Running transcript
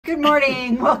Good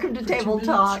morning. Welcome to Table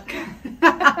Talk.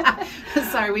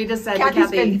 Sorry, we just said Kathy's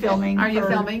Kathy, been filming. Are you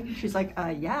filming? She's like,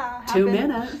 yeah. 2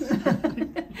 minutes.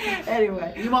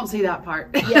 Anyway. You won't see that part.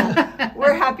 Yeah.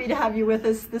 We're happy to have you with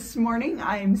us this morning.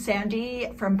 I'm Sandy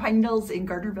from Pine Hills in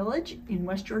Gardner Village in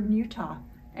West Jordan, Utah.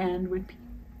 And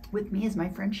with me is my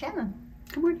friend Shannon.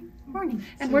 Good morning. Morning.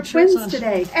 And we're twins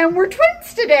today. And we're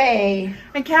twins today.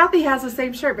 And Kathy has the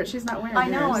same shirt, but she's not wearing I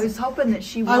know. yours. I was hoping that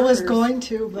she was. I was going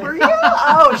to, but... Were you?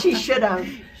 Oh, she should have.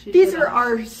 These should are have.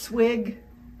 our swig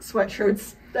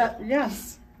sweatshirts that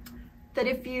Yes.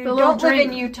 if you The little don't live in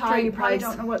drink- Utah, drink you probably place.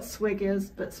 don't know what swig is,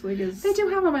 but swig is... They do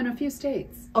have them in a few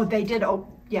states. Oh, they did? Oh,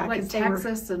 yeah. Like 'cause they were-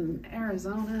 Texas and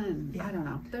Arizona and I don't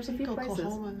know. There's a few places.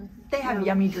 Oklahoma. They have Yeah.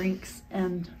 yummy drinks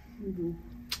and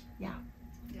Yeah.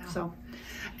 so...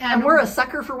 And we're a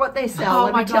sucker for what they sell, Oh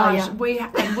let my me tell gosh,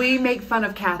 you. we make fun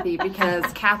of Kathy because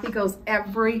Kathy goes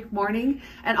every morning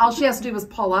and all she has to do is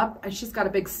pull up and she's got a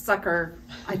big sucker,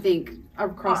 I think,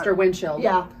 across her windshield.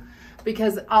 Yeah.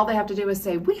 Because all they have to do is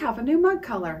say, we have a new mug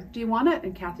color. Do you want it?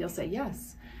 And Kathy will say,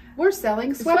 yes. We're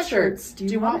selling sweatshirts. Do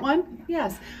you want one?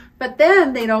 Yes. But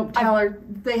then they don't tell her,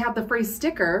 they have the free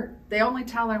sticker. They only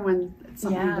tell her when it's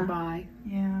something Yeah. to buy.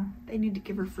 Yeah, they need to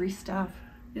give her free stuff.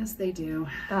 Yes, they do.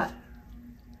 But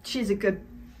she's a good,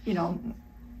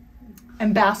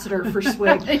 ambassador for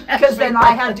Swig. Because then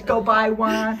I had to go buy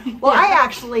one. Well, I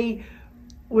actually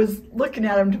was looking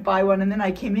at them to buy one, and then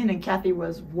I came in and Kathy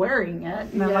was wearing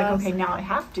it. And I'm like, Yes. okay, now I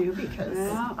have to because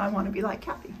Yeah. I want to be like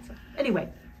Kathy. So, anyway,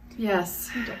 Yes.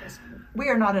 we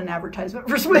are not an advertisement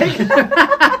for Swig.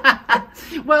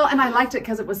 Well, and I liked it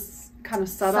because it was kind of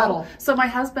subtle. Subtle. So my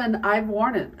husband, I've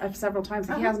worn it several times.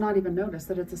 And He Uh-huh. has not even noticed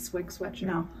that it's a Swig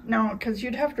sweatshirt. No, because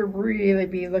you'd have to really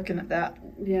be looking at that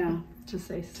Yeah. to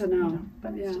say To know.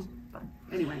 but Yeah. it's just fun.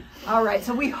 Anyway. All right,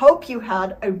 so we hope you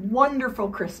had a wonderful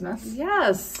Christmas.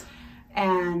 Yes.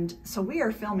 And so we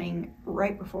are filming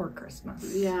right before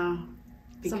Christmas. Yeah.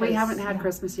 So we Because, haven't had yeah.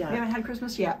 Christmas yet. We haven't had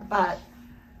Christmas yet, but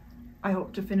I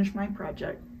hope to finish my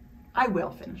project. I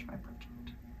will finish my project.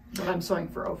 But I'm sewing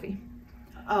for Ophi.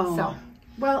 Oh. So.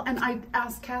 Well, and I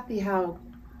asked Kathy how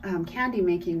candy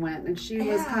making went, and she was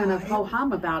Yeah, kind of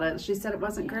ho-hum about it. She said it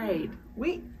wasn't great.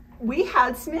 We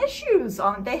had some issues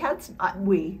on. They had some.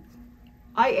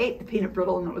 I ate the peanut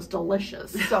brittle and it was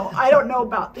delicious. So I don't know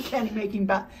about the candy making,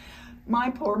 but my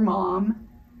poor mom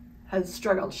has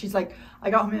struggled. She's like, I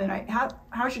got home the other night.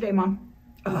 How's your day, Mom?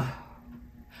 Ugh.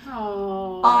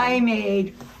 Oh. I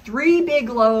made 3 big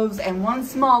loaves and 1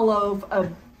 small loaf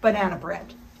of banana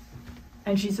bread.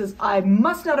 And she says, I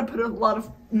must not have put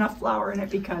enough flour in it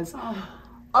because all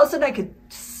of a sudden I could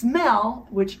smell,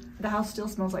 which the house still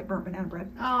smells like burnt banana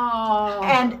bread. Oh.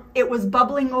 And it was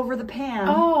bubbling over the pan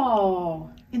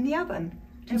in the oven.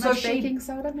 Too much baking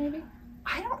soda, maybe?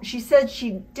 She said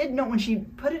she did know when she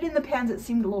put it in the pans, it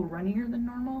seemed a little runnier than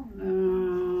normal.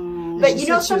 Oh. But she you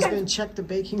know, said she was sometimes- going to check the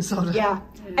baking soda. Yeah.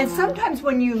 And sometimes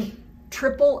when you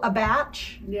triple a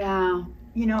batch, Yeah.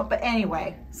 but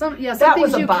anyway. Some That things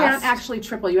was a you bust. can't actually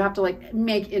triple. You have to like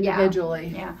make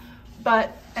individually. Yeah.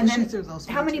 But, and So she then, threw those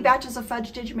how ones many in. batches of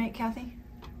fudge did you make, Kathy?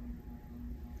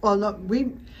 Well, no,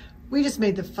 we just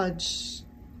made the fudge.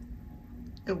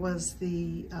 It was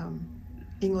the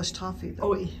English toffee that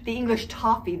we... The English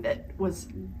toffee that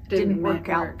didn't work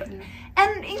out. But, Yeah.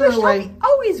 and English away. toffee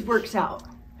always works out.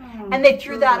 And they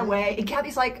threw that away. And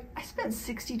Kathy's like, I spent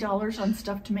 $60 on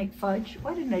stuff to make fudge.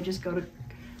 Why didn't I just go to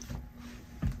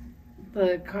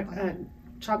The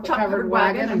chocolate covered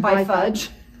wagon and buy buy fudge?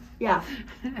 Yeah.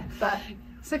 But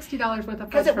 $60 worth of fudge.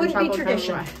 because it from wouldn't be Chocolate Covered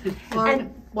tradition. Wagon. Well,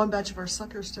 And- one batch of our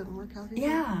suckers didn't work out either.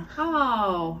 Yeah.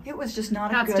 Oh, It was just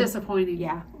not a that's good. disappointing.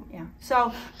 Yeah. Yeah.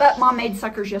 So, but Mom made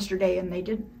suckers yesterday and they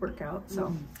did work out.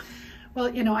 So. Well,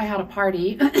 I had a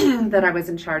party that I was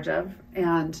in charge of,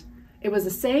 and it was the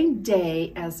same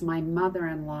day as my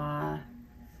mother-in-law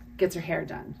gets her hair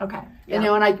done. Okay. And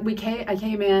I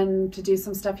came in to do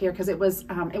some stuff here because it was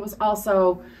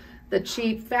also the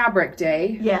cheap fabric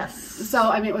day. Yes. So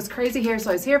I mean it was crazy here. So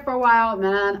I was here for a while, and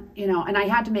then and I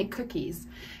had to make cookies.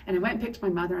 And I went and picked my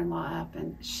mother-in-law up,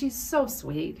 and she's so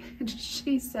sweet. And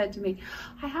she said to me,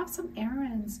 "I have some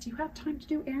errands. Do you have time to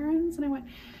do errands?" And I went,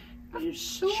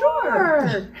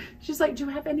 Sure. She's like, "Do you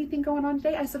have anything going on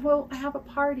today?" I said, "Well, I have a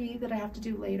party that I have to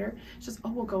do later." She says,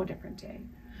 "Oh, we'll go a different day."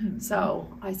 So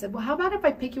I said, "Well, how about if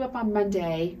I pick you up on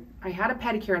Monday? I had a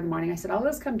pedicure in the morning." I said, "I'll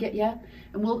just come get you,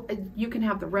 and you can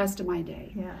have the rest of my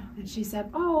day." Yeah. And she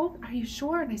said, "Oh, are you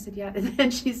sure?" And I said, "Yeah." And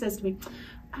then she says to me,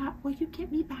 "Will you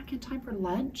get me back in time for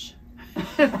lunch?"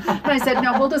 And I said,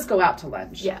 "No, we'll just go out to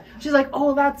lunch." Yeah. She's like,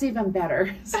 "Oh, that's even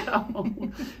better."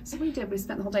 So we did. We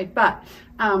spent the whole day. But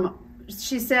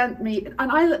she sent me,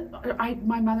 and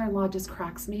my mother-in-law just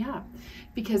cracks me up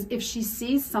because if she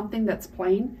sees something that's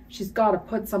plain, she's got to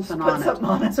put something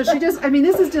on it. So she just, I mean,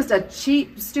 this is just a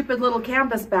cheap, stupid little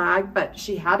canvas bag, but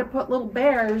she had to put little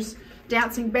bears,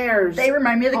 dancing bears. They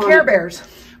remind me of the Care Bears.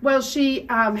 Well, she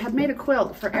had made a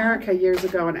quilt for Erica years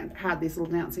ago, and it had these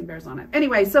little dancing bears on it.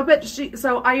 Anyway,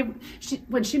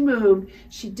 when she moved,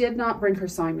 she did not bring her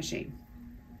sewing machine.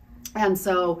 And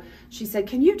so she said,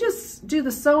 can you just do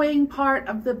the sewing part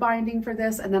of the binding for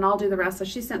this, and then I'll do the rest. So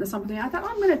she sent this something. I thought, oh,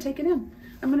 I'm going to take it in.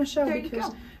 I'm going to show there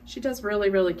because she does really,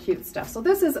 really cute stuff. So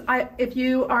this is, if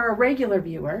you are a regular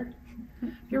viewer,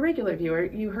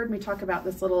 you heard me talk about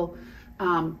this little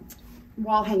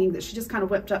wall hanging that she just kind of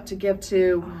whipped up to give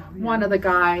to one of the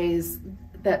guys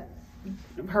that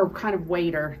her kind of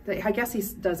waiter. I guess he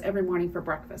does every morning for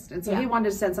breakfast. And so he wanted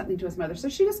to send something to his mother. So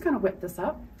she just kind of whipped this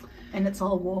up. And it's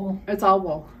all wool. It's all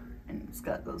wool. And it's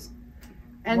got those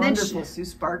and wonderful then Sue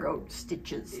Spargo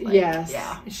stitches. Like, yes.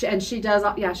 Yeah. She does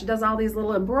all these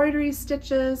little embroidery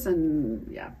stitches,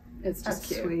 and it's just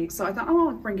cute. Sweet. So I thought, oh,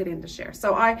 I'll bring it in to share.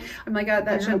 So I'm like,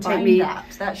 that shouldn't take me.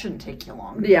 That shouldn't take you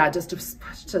long. Yeah, just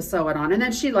to sew it on. And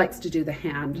then she likes to do the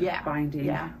hand binding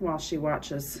while she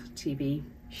watches TV.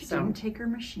 She didn't take her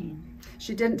machine.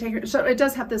 She didn't take her. So it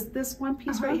does have this one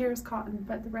piece right here is cotton,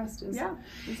 but the rest is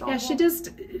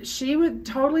she would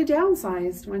totally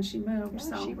downsized when she moved. Yeah,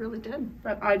 so she really did.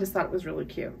 But I just thought it was really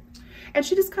cute, and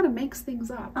she just kind of makes things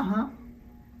up.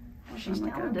 She's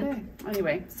talented. Okay.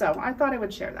 Anyway, so I thought I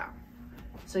would share that.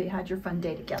 So you had your fun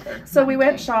day together. So we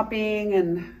went shopping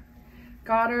and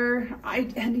got her.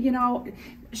 And you know,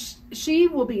 she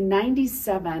will be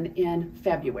 97 in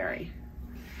February.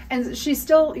 And she's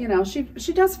still, you know, she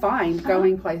does fine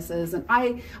going places. And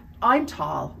I'm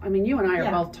tall. I mean, you and I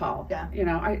are both tall. Yeah. You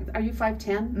know, are you 5'10"?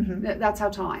 Mm-hmm. That's how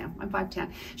tall I am. I'm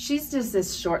 5'10". She's just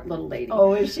this short little lady.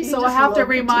 Oh, is she? So I have to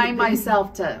remind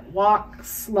myself to walk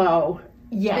slow.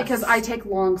 Yes. Because I take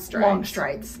long strides. Long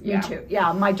strides. Me too.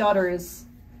 Yeah. My daughter is,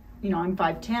 you know, I'm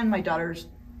 5'10". My daughter's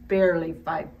barely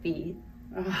 5 feet.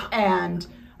 And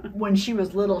when she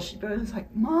was little, she was like,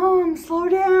 Mom, slow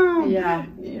down. Yeah,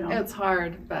 you know. It's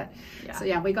hard, but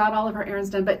so we got all of her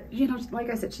errands done. But you know, like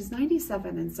I said, she's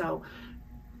 97, and so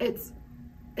it's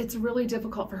really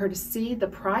difficult for her to see the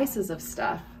prices of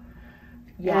stuff.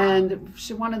 Yeah. And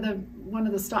one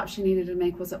of the stops she needed to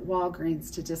make was at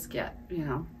Walgreens to just get, you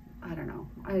know, I don't know,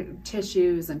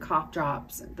 tissues and cough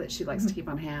drops that she likes to keep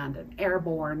on hand, and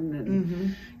Airborne,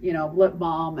 and you know, lip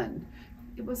balm, and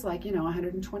it was like, you know,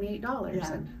 $128.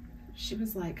 Yeah. And she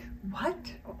was like, what?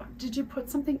 Did you put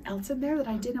something else in there that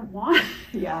I didn't want?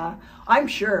 Yeah, I'm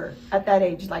sure at that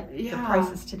age, like the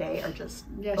prices today are just.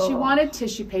 Yeah, she wanted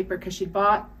tissue paper because she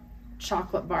bought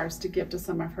chocolate bars to give to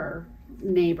some of her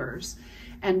neighbors.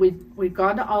 And we'd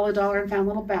gone to Olive Dollar and found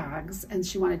little bags, and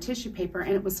she wanted tissue paper,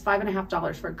 and it was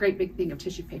 $5.50 for a great big thing of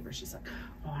tissue paper. She's like,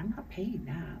 oh, I'm not paying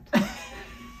that. I'm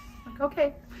like,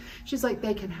 okay. She's like,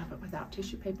 they can have it without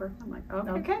tissue paper. I'm like,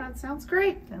 okay. That sounds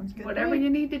great. Sounds good. Whatever you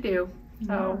need to do.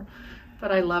 So,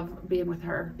 but I love being with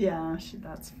her. Yeah,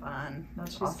 that's fun.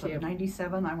 She's awesome. Cute.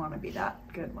 97. I want to be that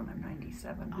good when I'm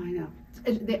 97. I know.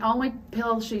 The only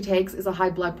pill she takes is a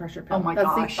high blood pressure pill. Oh my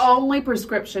gosh. That's the only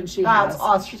prescription she has. That's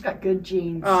awesome. She's got good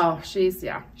genes. Oh, she's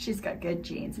got good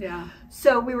genes. Yeah.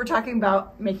 So we were talking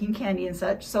about making candy and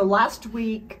such. So last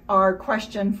week, our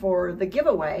question for the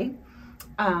giveaway,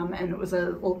 and it was a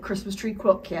little Christmas tree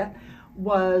quilt kit,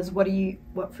 was what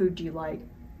food do you like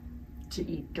to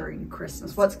eat during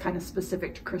Christmas? What's kind of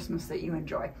specific to Christmas that you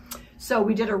enjoy? So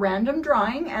we did a random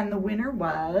drawing, and the winner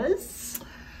was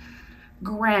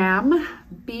Graham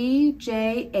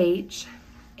BJH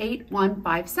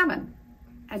 8157.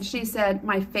 And she said,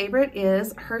 my favorite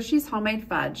is Hershey's homemade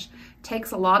fudge.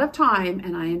 Takes a lot of time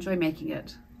and I enjoy making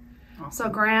it. Awesome. So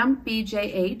Graham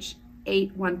BJH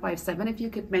 8157, if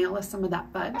you could mail us some of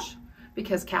that fudge,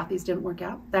 because Kathy's didn't work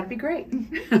out, that'd be great.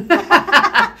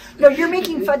 No, you're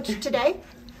making fudge today?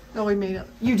 No, we made it.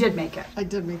 You did make it. I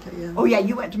did make it, yeah. Oh yeah,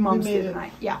 you went to Mom's the other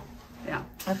night. Yeah.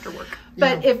 After work.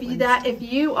 But if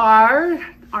you are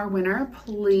our winner,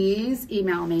 please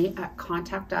email me at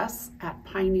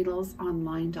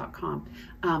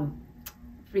contactus@pineneedlesonline.com.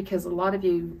 Because a lot of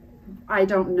you, I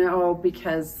don't know,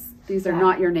 because these are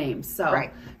not your names. So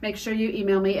make sure you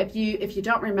email me. If you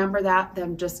don't remember that,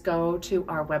 then just go to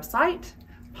our website,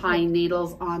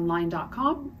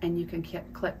 pineneedlesonline.com, and you can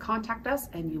click contact us,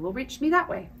 and you will reach me that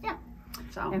way. Yeah.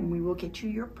 So. And we will get you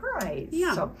your prize.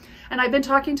 Yeah. So, And I've been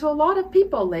talking to a lot of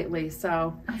people lately,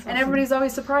 so. That's And awesome. everybody's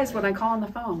always surprised when I call on the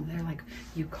phone. They're like,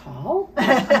 "You call?"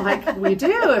 I'm like, "We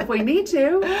do if we need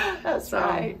to." that's So,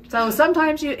 right. so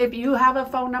sometimes if you have a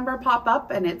phone number pop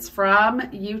up and it's from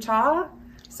Utah,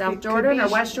 South It could Jordan be- or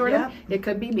West Jordan, yeah. it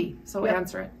could be me. So Yep.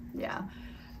 answer it. Yeah.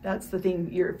 That's the thing.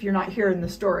 If you're not here in the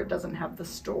store, it doesn't have the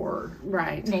store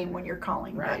Right. name when you're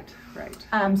calling. Right.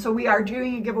 Right. So we are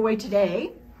doing a giveaway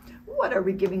today. What are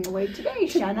we giving away today,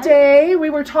 Shannon? Today we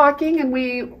were talking and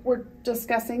we were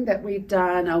discussing that we've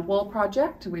done a wool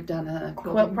project and we've done a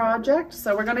quilt Quilting. project.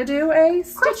 So we're going to do a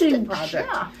stitching stitch, project.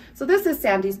 yeah. So this is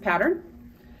Sandy's pattern.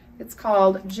 It's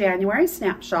called January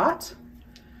Snapshot.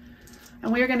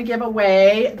 And we are going to give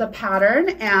away the pattern,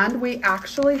 and we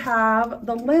actually have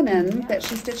the linen that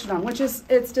she stitched it on, which is,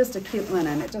 it's just a cute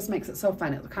linen. It just makes it so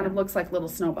fun. It kind of looks like little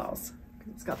snowballs.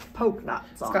 It's got polka dots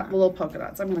It's on got it. little polka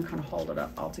dots. I'm going to kind of hold it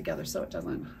up all together so it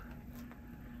doesn't.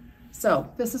 So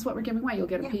this is what we're giving away. You'll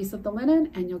get a Yeah. piece of the linen,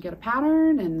 and you'll get a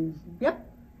pattern, and Yep.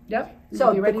 yep. So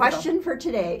you'll be the ready to go. question for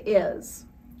today is,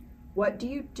 what do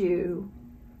you do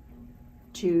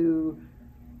to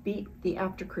beat the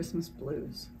after Christmas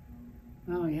blues,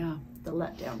 Oh yeah. the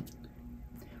letdown?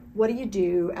 What do you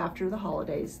do after the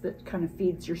holidays that kind of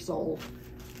feeds your soul,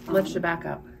 Lifts you back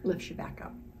up. lifts you back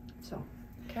up? So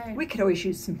Okay. we could always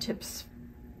use some tips.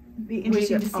 Be We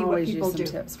interesting could to see what always people use some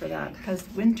do, tips for that. because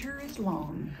winter is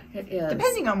long, It is.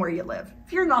 depending on where you live.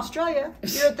 If you're in Australia,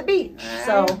 you're at the beach.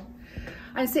 So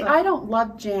I see. I don't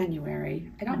love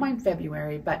January. I don't mind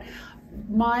February, but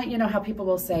you know how people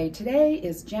will say today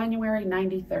is January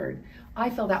 93rd. I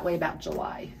feel that way about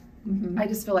July. I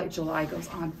just feel like July goes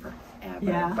on forever.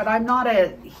 Yeah. But I'm not a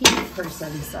heat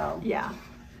person, so. yeah.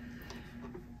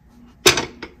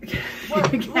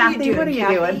 Kathy, what are you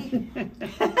Kathy? doing?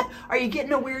 Are you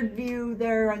getting a weird view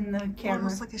there on the Well, it camera?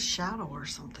 looks like a shadow or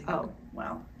something. Oh,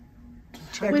 well.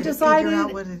 Trying We to decided- figure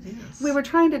out what it is. We were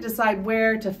trying to decide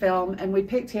where to film, and we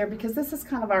picked here because this is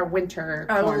kind of our winter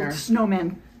Our corner. little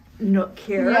snowman nook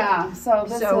here. Yeah, so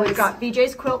this So is, we've got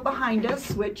BJ's quilt behind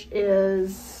us, which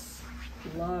is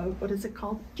love. What is it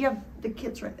called? Do you have the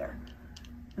kids right there?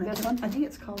 This one? I think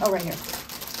it's called. oh, right here.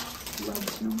 Love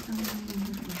Snowman.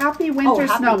 Happy Winter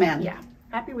Happy- Snowman. Yeah,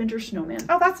 Happy Winter Snowman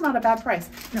Oh, that's not a bad price.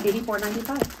 No.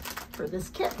 $84.95. for this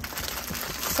kit.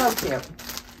 So cute.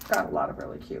 Got a lot of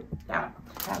really cute. Yeah.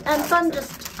 And fun.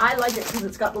 I like it because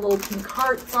it's got the little pink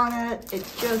hearts on it.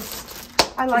 It's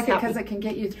just. I like it just because happy. it can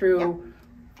get you through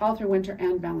all through winter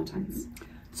and Valentine's.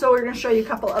 So we're going to show you a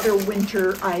couple other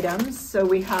winter items. So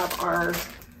we have our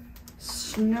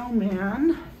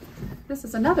snowman This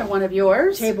is another one of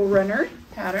yours table runner,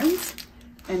 patterns.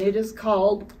 and it is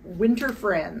called Winter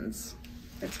Friends.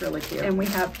 It's really cute. And we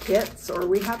have kits or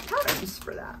we have patterns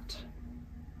for that.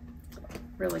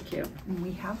 Really cute. And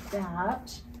we have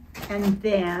that. And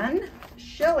then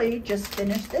Shelly just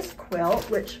finished this quilt,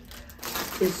 which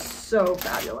is so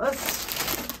fabulous.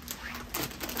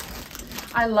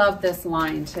 I love this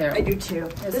line too. I do too.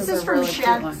 This is is a from really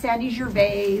cute one. Sandy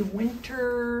Gervais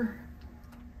Winter.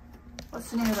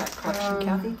 What's the name of that collection,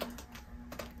 Kathy?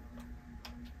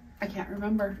 I can't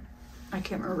remember. I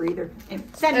can't remember either.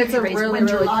 Sandy It's a Gervais really,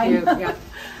 Winter really line. cute. Yeah.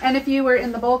 And if you were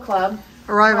in the Bowl Club,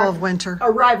 Arrival of Winter.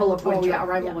 Arrival of Winter. oh yeah,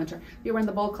 Arrival Winter. If you were in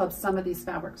the Bowl Club, some of these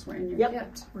fabrics were in your Yep.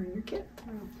 kit. We're in your kit.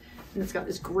 And it's got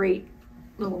this great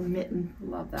little mitten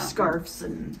Love that. one. scarves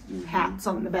and hats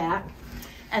on the back.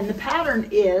 And the pattern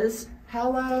is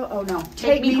Hello. Oh no.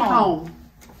 Take Me Home.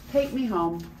 Take me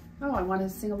home. Oh, I want to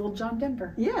sing a little John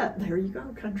Denver. yeah, there you go,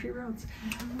 Country Roads.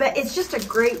 But it's just a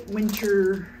great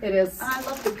winter. It is. I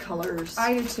love the colors.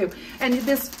 I do too. And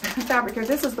this fabric here,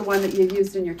 this is the one that you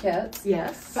used in your kits.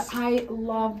 yes. But I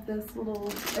love this little,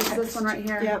 it's this one right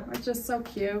here. Yep. It's just so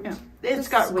cute. Yeah, it's Just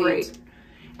got sweet. great.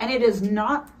 And it is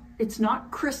not, it's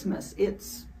not Christmas,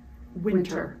 it's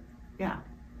winter. Yeah,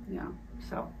 Yeah.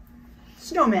 so.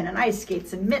 Snowmen and ice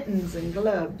skates and mittens and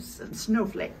gloves and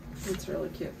snowflakes. It's really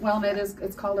cute. Well, and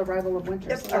it's called Arrival of Winter.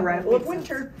 Yep, so that Arrival of makes sense.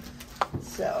 Winter.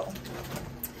 So,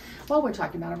 While we're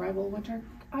talking about Arrival of Winter,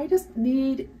 I just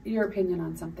need your opinion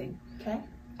on something. okay.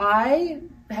 I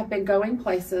have been going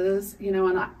places, you know,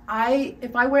 and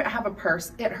if I have a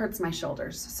purse, it hurts my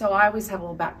shoulders. So I always have a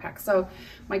little backpack. So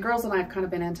my girls and I have kind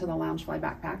of been into the Loungefly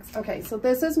backpacks. Okay, so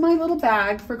this is my little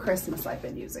bag for Christmas I've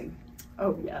been using.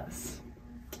 Oh, yes.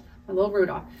 My little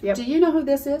Rudolph. Yep. Do you know who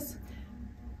this is?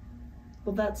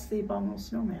 Well, that's the Abominable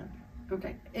Snowman.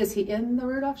 Okay. Is he in the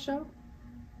Rudolph show?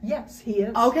 Yes, he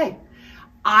is. Okay.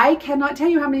 I cannot tell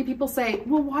you how many people say,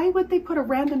 well, why would they put a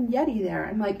random Yeti there?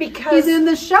 I'm like, Because he's in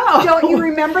the show. Don't you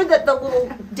remember that the little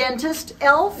dentist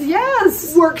elf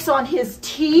Yes. works on his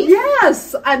teeth?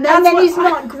 Yes. And that's And then what he's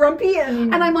not grumpy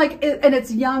and And I'm like, and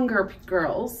it's younger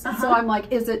girls. So I'm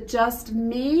like, is it just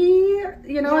me?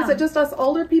 You know, is Yeah. it just us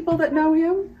older people that know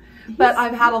him? But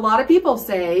I've had a lot of people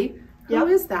say, who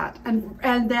is that?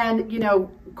 And then, you know,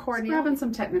 Courtney, we're having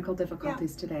some technical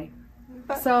difficulties today.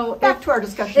 But So back to our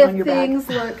discussion on your if bag. things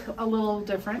look a little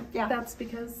different, that's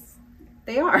because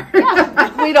they are.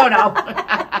 Yeah. We don't know.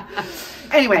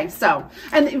 Anyway, so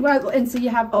and so you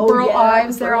have Burl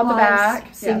Ives there on the back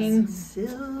singing Yes.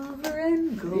 silver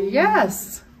and gold.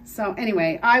 Yes. So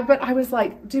anyway, I was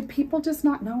like, do people just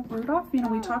not know Rudolph? You know,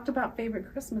 we talked about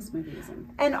favorite Christmas movies.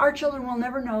 And our children will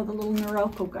never know the little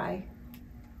Norelco guy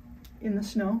in the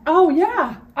snow. Oh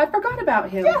yeah, I forgot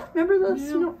about him. Yeah, remember the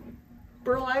snow?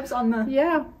 Burl Ives on the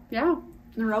Yeah.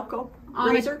 Norelco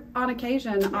razor? On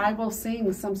occasion, I will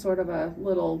sing some sort of a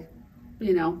little,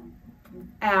 you know,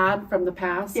 ad from the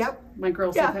past. Yep. My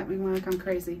girls look at me like I'm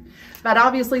crazy. But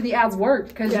obviously the ads worked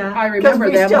because I 'Cause remember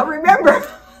we them. still remember.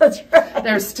 That's right.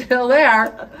 They're still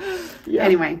there. Yeah.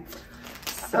 Anyway.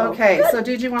 So, Okay, good. so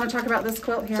did you want to talk about this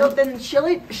quilt here? So then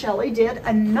Shelley did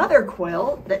another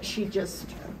quilt that she just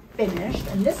finished,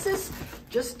 and this is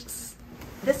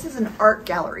an art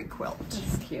gallery quilt.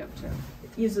 That's cute too.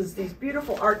 It uses these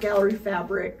beautiful art gallery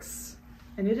fabrics,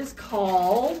 and it is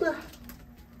called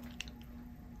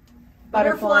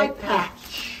Butterfly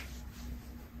Patch.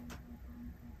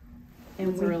 And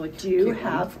That's a we really do cute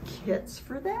have kits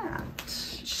for that.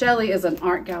 Shelley is an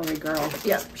art gallery girl.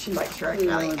 Yep, she likes her art She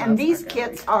gallery. really And loves these art gallery.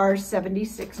 kits are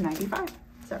 $76.95.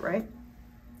 Is that right?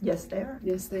 Yes, they are.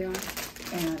 Yes, they are.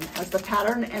 And has the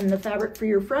pattern and the fabric for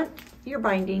your front, your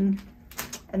binding,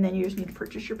 and then you just need to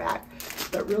purchase your back.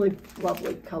 But really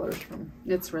lovely colors from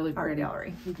It's really Art pretty.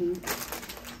 Gallery.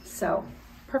 Mhm. So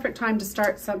Perfect time to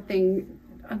start something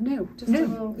new. Just a new,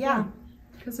 little, yeah.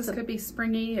 Because this could be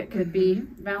springy, it could be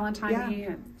Valentine-y,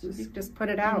 Yeah. you just put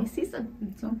it Any out.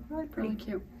 season. So really pretty. Really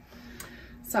cute.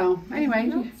 So anyway,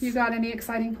 Anything else? you got any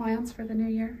exciting plans for the new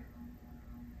year?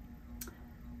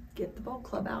 Get the bowl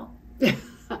club out.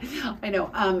 I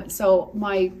know. So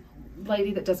my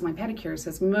lady that does my pedicures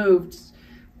has moved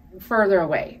further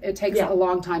away. It takes a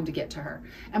long time to get to her.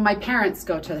 And my parents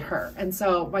go to her. And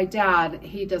so my dad,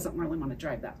 he doesn't really want to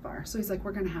drive that far. So he's like,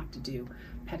 we're going to have to do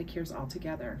pedicures all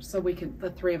together. So the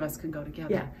three of us can go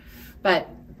together. Yeah. But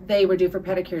they were due for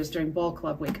pedicures during Bowl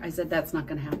Club week. I said, that's not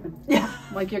going to happen. Yeah.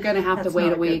 Like, you're going to have to That's wait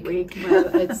not a week. good week. Well,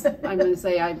 I'm going to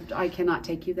say, I cannot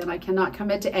take you then. I cannot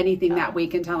commit to anything that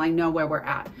week until I know where we're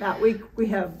at. That week we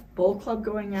have bowl club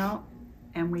going out,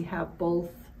 and we have both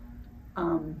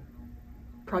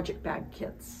project bag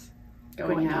kits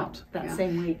going out that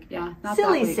same week. Yeah. Not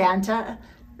Silly that week. Santa,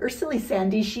 or Silly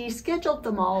Sandy, she scheduled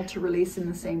them all to release in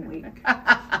the same week.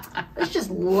 Let's just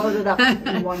load it up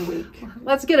in 1 week.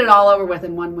 Let's get it all over with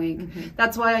in 1 week.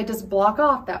 That's why I just block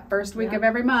off that first week of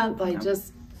every month. I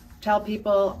just tell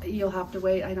people, you'll have to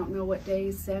wait. I don't know what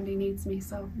days Sandy needs me,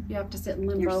 so you have to sit in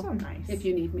limbo. You're so nice. If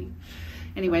you need me.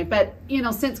 Anyway, but you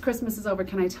know, since Christmas is over,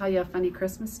 can I tell you a funny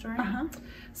Christmas story?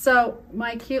 So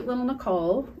my cute little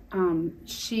Nicole,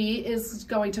 she is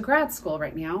going to grad school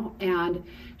right now, and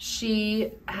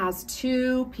she has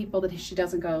two people that she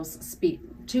doesn't go speak,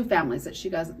 two families that she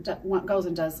goes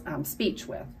and does speech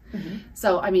with.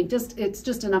 So I mean, it's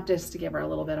just enough just to give her a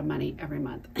little bit of money every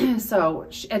month. So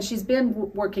and she's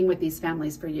been working with these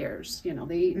families for years. You know,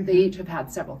 they each have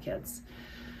had several kids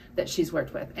that she's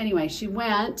worked with. Anyway, she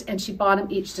went and she bought them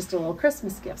each just a little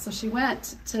Christmas gift. So she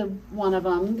went to one of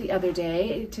them the other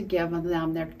day to give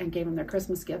them their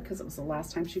Christmas gift, because it was the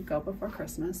last time she'd go before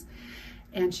Christmas.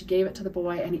 And she gave it to the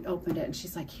boy, and he opened it, and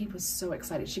she's like, he was so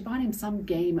excited. She bought him some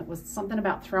game. It was something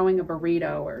about throwing a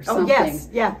burrito or something. Oh, yes.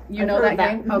 Yeah. You know that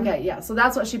game? Okay, yeah. So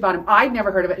that's what she bought him. I'd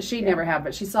never heard of it. She never had,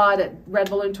 but she saw it at Red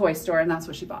Balloon Toy Store, and that's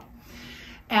what she bought.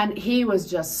 And he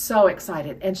was just so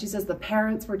excited. And she says the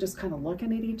parents were just kind of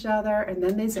looking at each other, and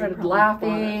then they started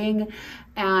laughing.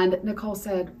 And Nicole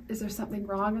said, is there something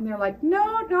wrong? And they're like,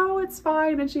 no, it's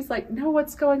fine. And she's like, no,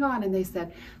 what's going on? And they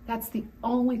said, that's the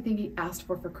only thing he asked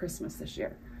for Christmas this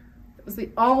year. It was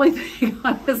the only thing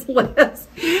on his list.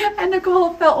 And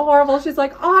Nicole felt horrible. She's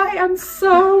like, I am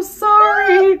so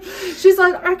sorry. She's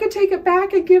like, I could take it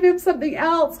back and give him something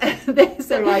else. And they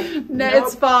said, like, no, nope,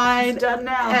 it's fine. it's done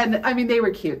now. And I mean, they were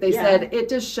cute. They said, it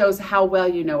just shows how well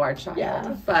you know our child.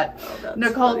 Yeah. But that's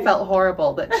Nicole funny. felt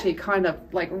horrible that she kind of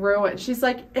like ruined. She's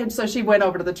like, and so she went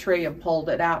over to the tree and pulled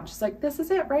it out. She's like, this is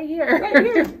it right here. Right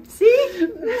here. See?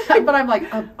 But I'm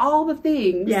like, of all the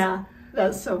things. Yeah.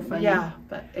 That's so funny. Yeah,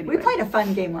 but anyway. We played a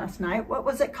fun game last night. What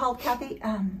was it called, Kathy?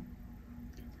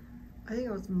 I think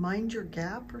it was Mind Your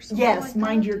Gap or something. Yes, like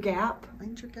Mind that. Your Gap.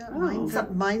 Mind Your Gap. Oh.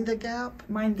 Mind the Gap.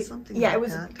 Mind the, Something yeah, like it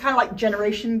was that. kind of like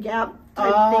Generation Gap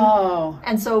type Oh. thing.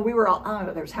 And so we were all,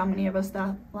 there's how many of us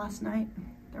that last night?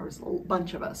 There was a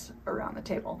bunch of us around the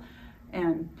table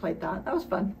and played that. That was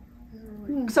fun.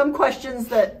 Some questions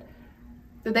that,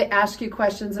 Did they ask you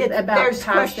questions about there's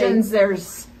past questions, things?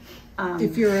 there's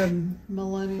If you're a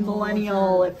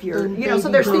millennial, if you're, boom, you know, so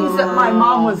baby there's things that my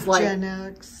mom was like, Gen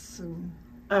X. And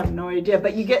I have no idea,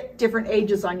 but you get different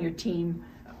ages on your team.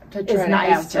 To try It's to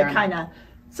nice answer. to kind of,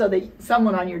 so that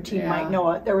someone on your team Yeah. might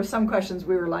know it. There were some questions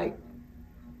we were like,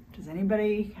 does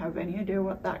anybody have any idea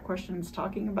what that question's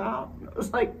talking about? And it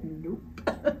was like, nope.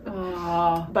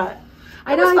 Oh. But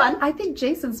I it was know. fun. I think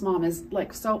Jason's mom is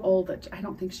like so old that I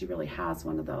don't think she really has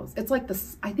one of those. It's like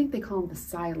I think they call them the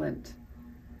silent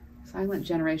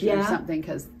generation or Yeah. something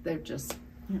because they're just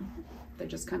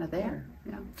kind of there.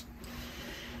 Yeah.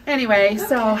 Anyway,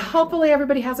 so hopefully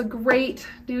everybody has a great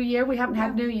New Year. We haven't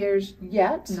had New Year's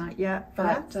yet, Not yet,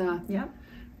 but yeah,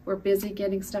 we're busy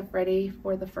getting stuff ready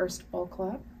for the first bowl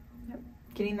club.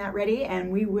 getting that ready, and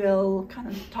we will kind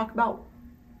of talk about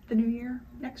the new year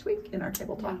next week in our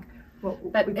table talk.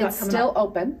 What But we've got it's coming still up.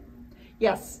 open.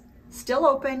 Yes, still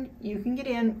open. You can get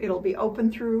in. It'll be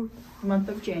open through the month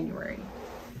of January.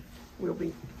 We'll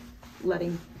be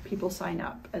letting people sign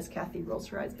up as Kathy rolls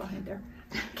her eyes behind there.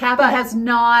 Kathy has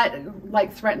not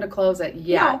like threatened to close it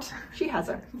yet. No, she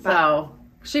hasn't. So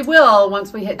she will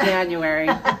once we hit January.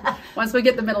 Once we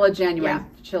get the middle of January, Yeah.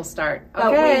 she'll start. But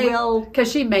Okay. we will. Because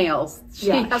she mails. She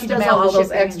has to does mail all the those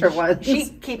shipping. extra ones. She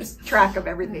keeps track of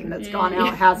everything that's gone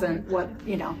out, hasn't, what,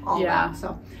 all Yeah. that.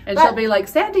 So, and but- she'll be like,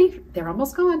 Sandy, they're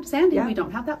almost gone. Sandy, Yeah. we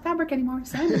don't have that fabric anymore.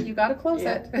 Sandy, you got to close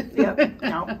it. Yep.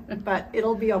 No, but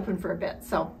it'll be open for a bit.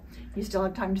 So you still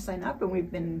have time to sign up, and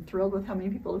we've been thrilled with how many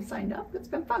people have signed up. It's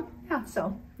been fun. Yeah.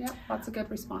 So Yeah, lots of good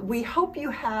response. we hope you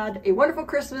had a wonderful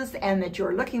Christmas and that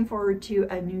you're looking forward to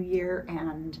a new year,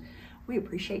 and we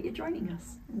appreciate you joining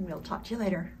us. We'll talk to you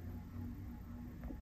later.